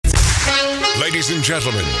Ladies and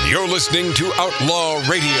gentlemen, you're listening to Outlaw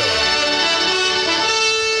Radio.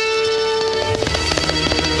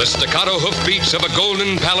 The staccato hoofbeats of a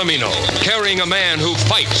golden palomino, carrying a man who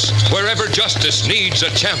fights wherever justice needs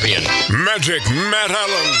a champion. Magic Matt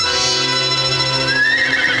Allen.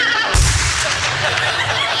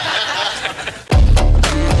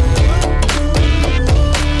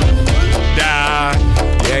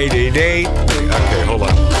 Okay, hold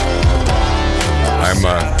on. I'm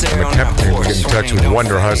attempting to get in touch with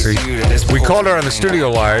Wonderhussy. We called her on the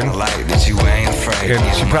studio line, and she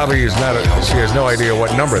probably is not. She has no idea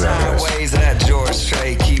what number that is.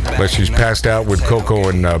 But she's passed out with cocoa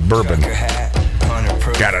and bourbon.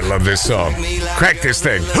 God, I love this song. Crack this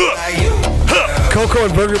thing. Cocoa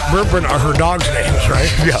and bourbon are her dog's names,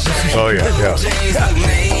 right? Yeah. Oh yeah.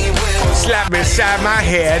 Slap me inside my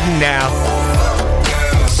head now.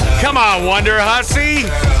 Come on, Wonderhussy.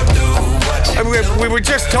 We were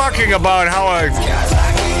just talking about how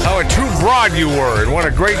a true broad you were, and what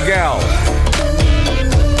a great gal.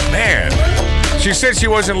 Man, she said she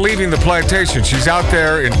wasn't leaving the plantation. She's out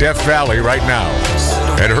there in Death Valley right now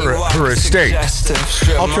at her estate.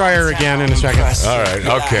 I'll try her again in a second. All right,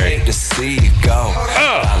 okay.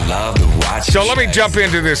 So let me jump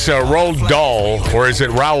into this Roald Dahl, or is it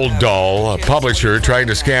Roald Dahl, a publisher trying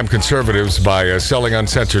to scam conservatives by selling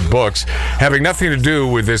uncensored books, having nothing to do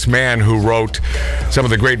with this man who wrote some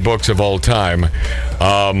of the great books of all time.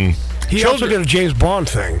 He also did a James Bond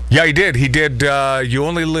thing. Yeah, he did. He did You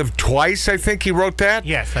Only Live Twice, I think he wrote that.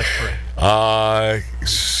 Yes, that's correct.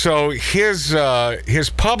 So his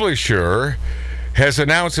publisher has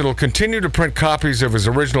announced it'll continue to print copies of his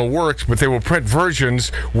original works, but they will print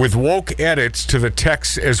versions with woke edits to the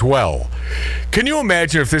text as well. Can you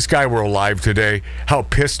imagine if this guy were alive today, how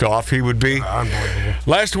pissed off he would be? Unbelievable.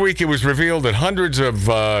 Last week, it was revealed that hundreds of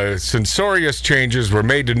censorious changes were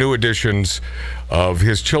made to new editions of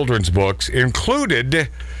his children's books, included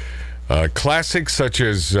classics such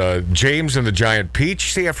as James and the Giant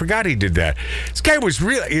Peach. See, I forgot he did that. This guy was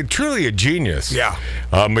truly a genius. Yeah.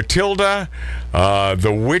 Matilda,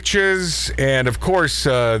 The Witches, and of course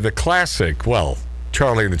the classic,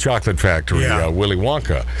 Charlie and the Chocolate Factory, Willy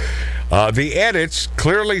Wonka. The edits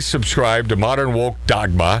clearly subscribe to modern woke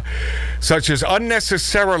dogma, such as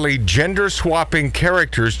unnecessarily gender-swapping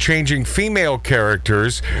characters, changing female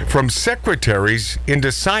characters from secretaries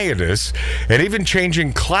into scientists, and even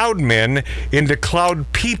changing cloud men into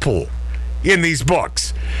cloud people in these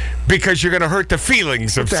books, because you're going to hurt the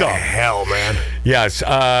feelings of some. What the hell, man? Yes,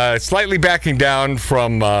 slightly backing down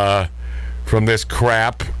from this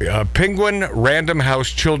crap, Penguin Random House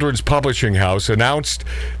Children's Publishing House announced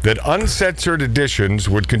that uncensored editions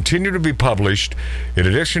would continue to be published in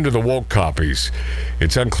addition to the woke copies.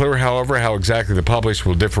 It's unclear, however, how exactly the publish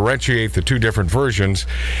will differentiate the two different versions.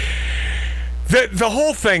 The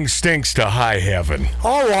whole thing stinks to high heaven.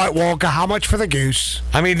 All right, Wonka, how much for the goose?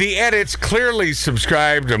 I mean, the edits clearly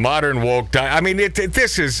subscribe to modern woke. I mean,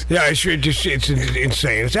 this is... Yeah, it's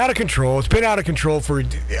insane. It's out of control. It's been out of control for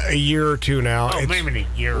a year or two now. Oh, maybe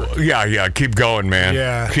a year. Yeah, keep going, man.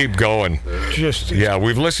 Yeah. Keep going.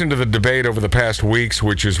 We've listened to the debate over the past weeks,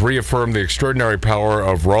 which has reaffirmed the extraordinary power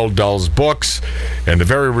of Roald Dahl's books and the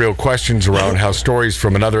very real questions around how stories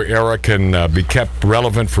from another era can be kept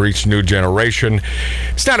relevant for each new generation.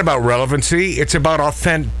 It's not about relevancy. It's about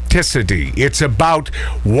authenticity. It's about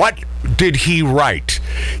what did he write.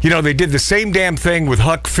 You know, they did the same damn thing with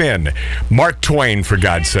Huck Finn, Mark Twain, for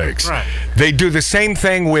God's sakes. Right. They do the same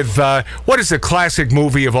thing with, what is the classic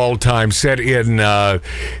movie of all time set in the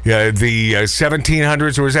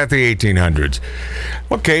 1700s, or is that the 1800s?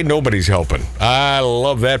 Okay, nobody's helping. I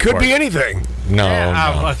love that Could part. be anything.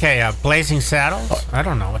 No. Okay, Blazing Saddles? I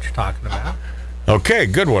don't know what you're talking about. Okay,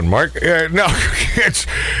 good one, Mark. No,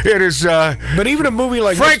 it is. But even a movie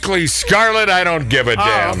like frankly, Scarlett, I don't give a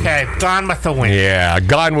damn. Okay, Gone with the Wind. Yeah,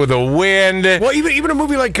 Gone with the Wind. Well, even a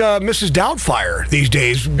movie like Mrs. Doubtfire these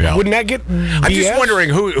days, wouldn't that get BS? I'm just wondering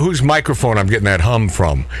whose microphone I'm getting that hum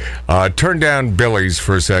from. Turn down Billy's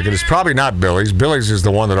for a second. It's probably not Billy's. Billy's is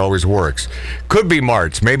the one that always works. Could be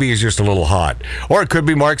Mart's. Maybe he's just a little hot. Or it could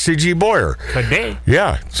be Mark C.G. Boyer. Could be.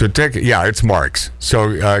 Yeah, so take it. Yeah, it's Mark's.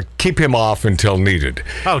 So keep him off until needed.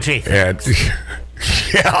 Oh, gee. And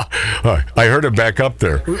yeah, I heard him back up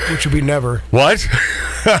there. Which would be never. What?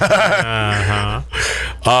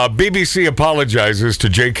 BBC apologizes to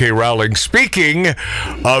J.K. Rowling. Speaking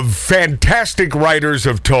of fantastic writers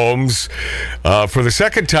of tomes, for the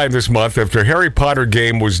second time this month, after Harry Potter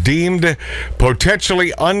game was deemed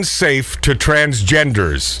potentially unsafe to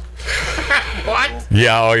transgenders. What?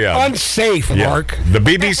 Yeah, oh yeah. Unsafe, Mark. The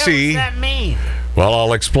BBC. What does that mean? Well,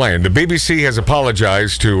 I'll explain. The BBC has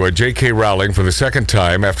apologized to J.K. Rowling for the second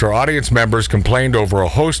time after audience members complained over a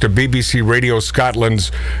host of BBC Radio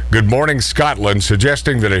Scotland's Good Morning Scotland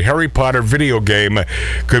suggesting that a Harry Potter video game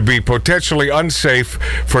could be potentially unsafe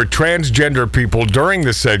for transgender people during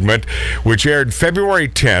the segment, which aired February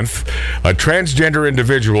 10th. A transgender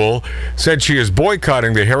individual said she is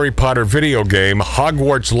boycotting the Harry Potter video game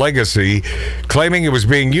Hogwarts Legacy, claiming it was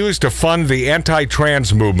being used to fund the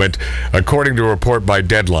anti-trans movement, according to a report by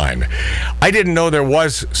Deadline. I didn't know there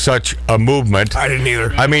was such a movement. I didn't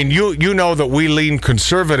either. I mean, you know that we lean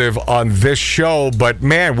conservative on this show, but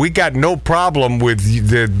man, we got no problem with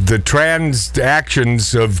the trans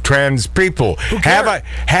actions of trans people. Have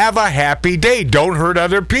a happy day. Don't hurt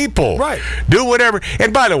other people. Right. Do whatever.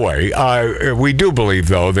 And by the way, we do believe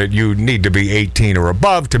though that you need to be 18 or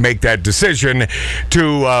above to make that decision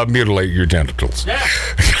to mutilate your genitals. Yeah.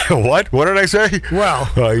 What? What did I say? Well,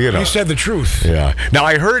 you said the truth. Yeah. Now,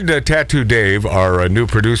 I heard Tattoo Dave, our new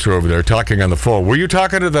producer over there, talking on the phone. Were you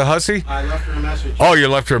talking to the hussy? I left her a message. Oh, you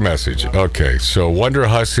left her a message. Okay. So,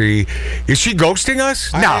 Wonderhussy, is she ghosting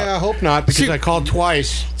us? No. I hope not, because I called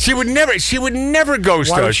twice. She would never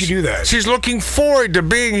ghost us. Why would she do that? She's looking forward to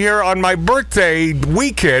being here on my birthday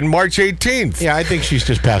weekend, March 18th. Yeah, I think she's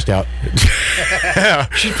just passed out.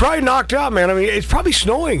 She's probably knocked out, man. I mean, it's probably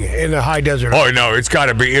snowing in the high desert. Oh no, it's got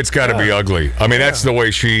to be ugly. I mean, that's the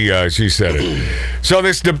way she said it. So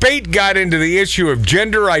this debate got into the issue of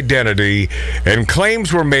gender identity, and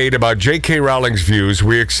claims were made about J.K. Rowling's views.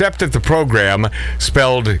 We accept that the program,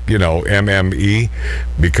 spelled MME,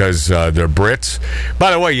 because they're Brits.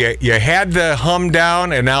 By the way, you had the hum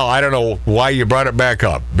down, and now I don't know why you brought it back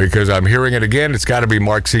up, because I'm hearing it again. It's got to be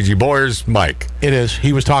Mark C.G. Boyer's mic. It is.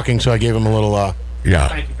 He was talking, so I gave him a little.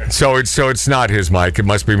 Yeah. So it's not his mic. It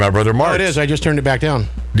must be my brother Mark. Oh, it is. I just turned it back down.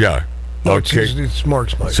 Yeah. No, Okay. It's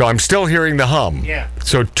Mark's mic. So I'm still hearing the hum. Yeah.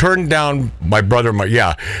 So turn down my brother.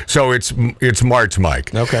 Yeah. So it's Mark's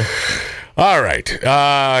mic. Okay. All right.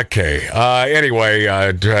 Okay. Anyway,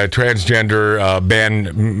 transgender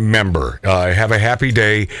band member. Have a happy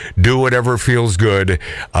day. Do whatever feels good.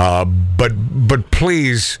 But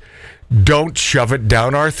please, don't shove it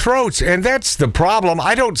down our throats. And that's the problem.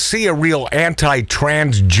 I don't see a real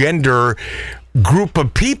anti-transgender group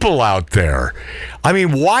of people out there. I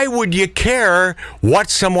mean, why would you care what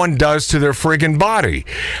someone does to their friggin' body?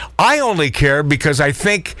 I only care because I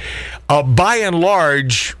think by and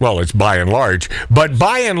large, well, it's by and large, but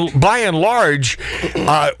by and large,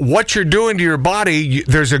 what you're doing to your body,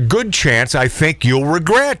 there's a good chance I think you'll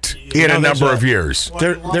regret in a number of years.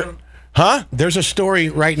 Huh? There's a story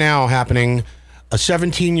right now happening. A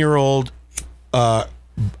 17-year-old, I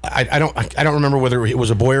don't remember whether it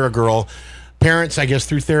was a boy or a girl. Parents, I guess,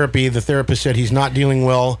 through therapy, the therapist said he's not dealing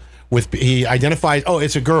well with. He identifies. Oh,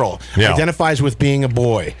 it's a girl. Yeah. Identifies with being a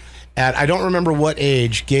boy. At I don't remember what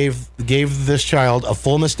age gave this child a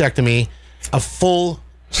full mastectomy, a full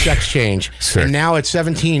sex change, Sick. and now at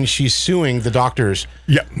 17 she's suing the doctors.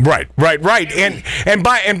 Yeah, right. And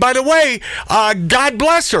by the way, God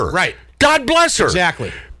bless her. Right. God bless her.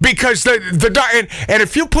 Exactly. Because and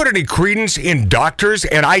if you put any credence in doctors,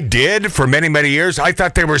 and I did for many, many years, I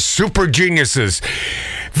thought they were super geniuses.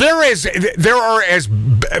 There are as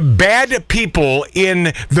bad people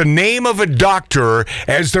in the name of a doctor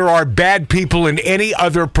as there are bad people in any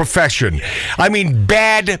other profession. I mean,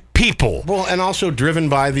 bad people. Well, and also driven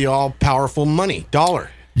by the all-powerful money, dollar.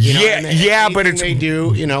 But it's they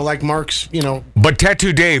do, like Mark's, But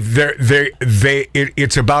Tattoo Dave,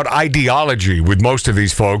 it's about ideology with most of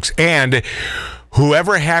these folks, and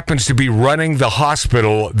whoever happens to be running the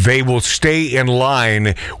hospital, they will stay in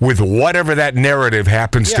line with whatever that narrative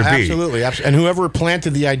happens to be. Absolutely. And whoever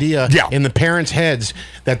planted the idea in the parents' heads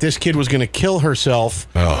that this kid was going to kill herself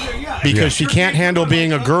because she can't handle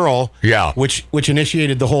being a girl, which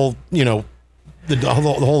initiated the whole, the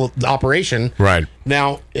whole operation. Right.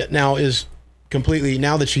 Now is completely,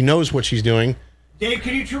 now that she knows what she's doing. Dave,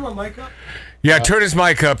 can you turn my mic up? Yeah, turn his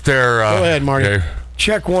mic up there. Go ahead, Marty. Dave.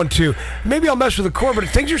 Check 1, 2. Maybe I'll mess with the cord, but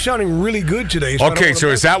things are sounding really good today. So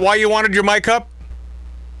is that why you wanted your mic up?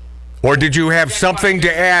 Or did you have something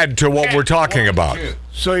to add to what we're talking about?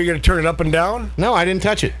 So you're going to turn it up and down? No, I didn't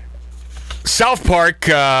touch it. South Park,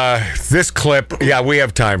 this clip, we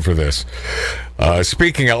have time for this.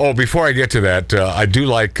 Speaking of, before I get to that, I do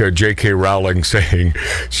like J.K. Rowling saying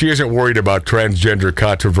she isn't worried about transgender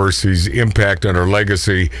controversy's impact on her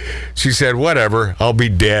legacy. She said, whatever, I'll be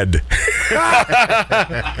dead.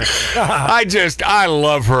 I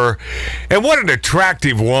love her. And what an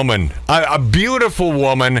attractive woman. A beautiful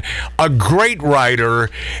woman, a great writer,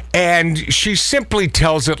 and she simply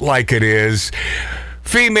tells it like it is.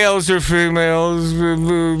 Females are females,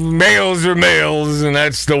 males are males, and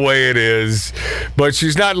that's the way it is. But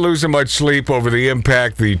she's not losing much sleep over the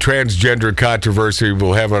impact the transgender controversy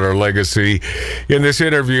will have on her legacy. In this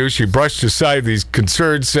interview, she brushed aside these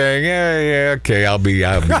concerns, saying, "Yeah, okay, I'll be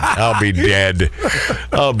dead. I'll be dead."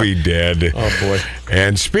 Oh boy!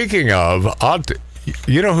 And speaking of,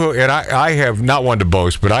 you know who? And I have not one to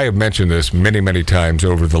boast, but I have mentioned this many, many times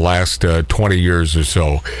over the last 20 years or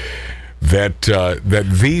so. That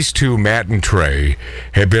these two, Matt and Trey,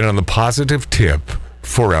 have been on the positive tip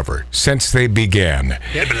forever, since they began.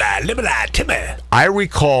 I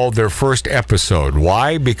recall their first episode.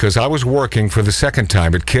 Why? Because I was working for the second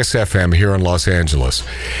time at KISS FM here in Los Angeles.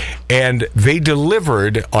 And they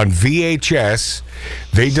delivered on VHS,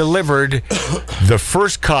 they delivered the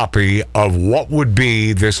first copy of what would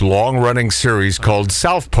be this long-running series called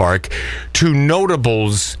South Park to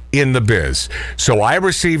notables in the biz. So I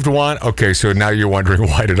received one. Okay, so now you're wondering,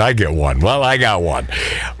 why did I get one? Well, I got one.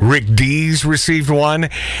 Rick Dees received one,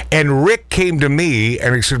 and Rick came to me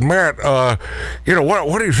and he said, "Matt, what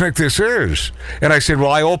do you think this is?" And I said,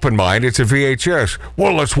 "Well, I opened mine. It's a VHS."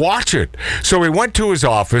 "Well, let's watch it." So we went to his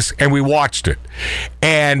office and we watched it,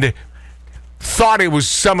 and thought it was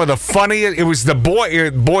some of the funniest. It was the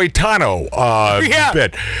Boitano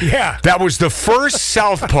bit. Yeah. That was the first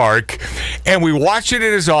South Park, and we watched it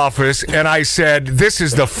in his office, and I said, "This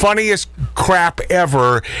is the funniest crap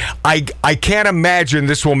ever. I can't imagine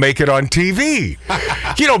this will make it on TV."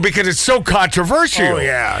 Because it's so controversial. Oh,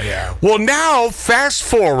 yeah. Well, now, fast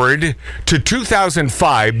forward to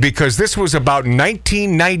 2005, because this was about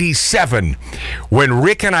 1997 when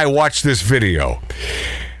Rick and I watched this video.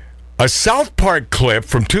 A South Park clip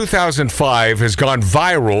from 2005 has gone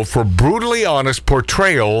viral for brutally honest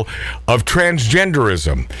portrayal of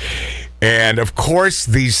transgenderism. And, of course,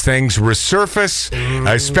 these things resurface,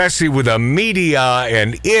 especially with the media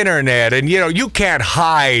and internet. And, you can't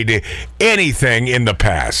hide anything in the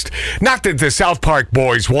past. Not that the South Park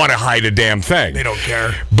boys want to hide a damn thing. They don't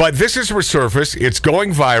care. But this is resurfaced. It's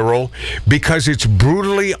going viral because it's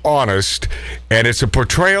brutally honest, and it's a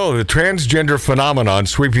portrayal of the transgender phenomenon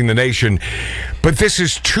sweeping the nation. But this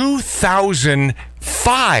is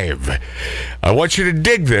 2005. I want you to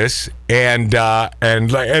dig this, and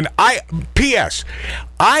P.S.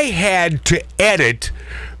 I had to edit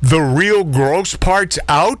the real gross parts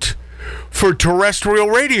out for terrestrial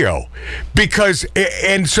radio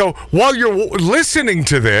and so while you're listening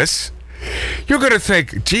to this, you're going to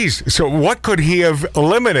think, geez, so what could he have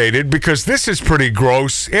eliminated? Because this is pretty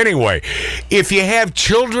gross anyway. If you have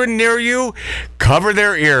children near you, cover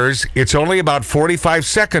their ears. It's only about 45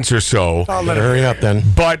 seconds or so. I'll let hurry up then.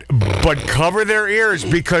 But cover their ears,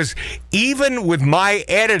 because even with my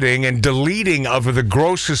editing and deleting of the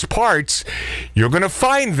grossest parts, you're going to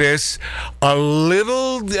find this a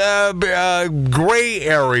little gray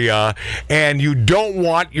area, and you don't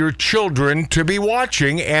want your children to be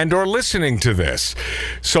watching and or listening to this.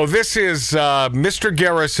 So this is Mr.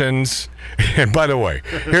 Garrison's, and by the way,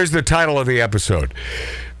 here's the title of the episode.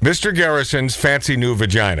 Mr. Garrison's Fancy New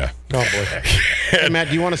Vagina. Oh, boy. Hey, Matt,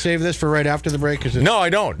 do you want to save this for right after the break? No, I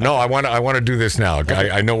don't. No, I want to do this now. Okay.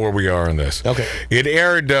 I know where we are in this. Okay. It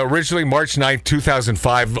aired originally March 9th,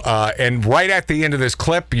 2005, and right at the end of this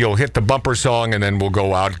clip, you'll hit the bumper song, and then we'll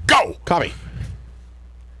go out. Go! Copy.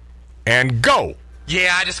 And go!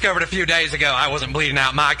 Yeah, I discovered a few days ago I wasn't bleeding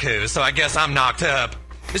out my coo, so I guess I'm knocked up.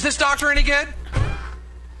 Is this doctor any good?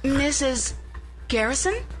 Mrs.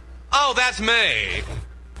 Garrison? Oh, that's me.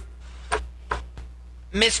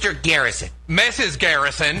 Mr. Garrison. Mrs.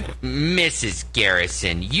 Garrison. Mrs.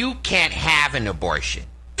 Garrison, you can't have an abortion.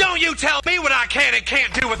 Don't you tell me what I can and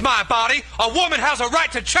can't do with my body. A woman has a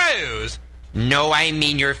right to choose. No, I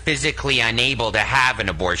mean you're physically unable to have an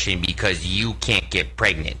abortion because you can't get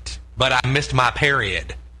pregnant. But I missed my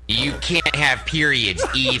period. You can't have periods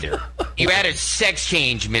either. You had a sex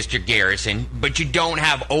change, Mr. Garrison, but you don't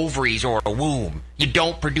have ovaries or a womb. You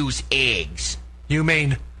don't produce eggs. You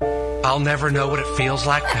mean I'll never know what it feels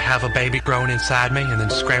like to have a baby grown inside me and then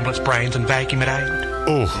scramble its brains and vacuum it out?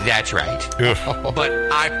 Oh, that's right. But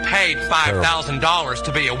I paid $5,000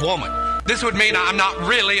 to be a woman. This would mean I'm not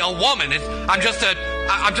really a woman. I'm just a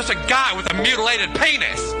guy with a mutilated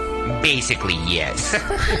penis. Basically, yes.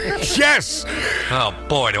 Yes! Oh,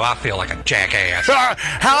 boy, do I feel like a jackass.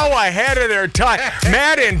 How ahead of their time.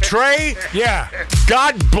 Matt and Trey, Yeah.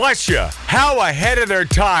 God bless you. How ahead of their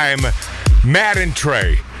time, Matt and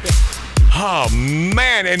Trey. Oh,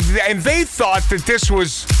 man. And they thought that this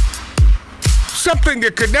was something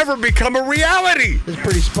that could never become a reality. It's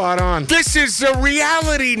pretty spot on. This is a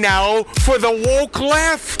reality now for the woke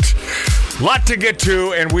left. Lot to get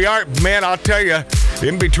to, and we are, man, I'll tell you,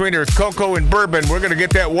 In between Earth Cocoa and Bourbon, we're going to get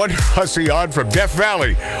that Wonderhussy on from Death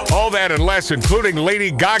Valley. All that and less, including Lady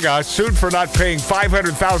Gaga, sued for not paying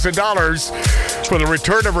 $500,000 for the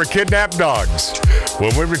return of her kidnapped dogs.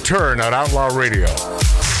 When we return on Outlaw Radio.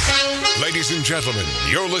 Ladies and gentlemen,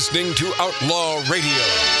 you're listening to Outlaw Radio.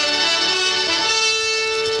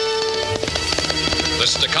 The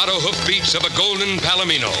staccato hoofbeats of a golden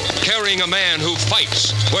palomino, carrying a man who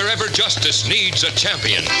fights wherever justice needs a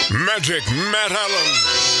champion. Magic Matt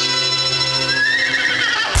Allen.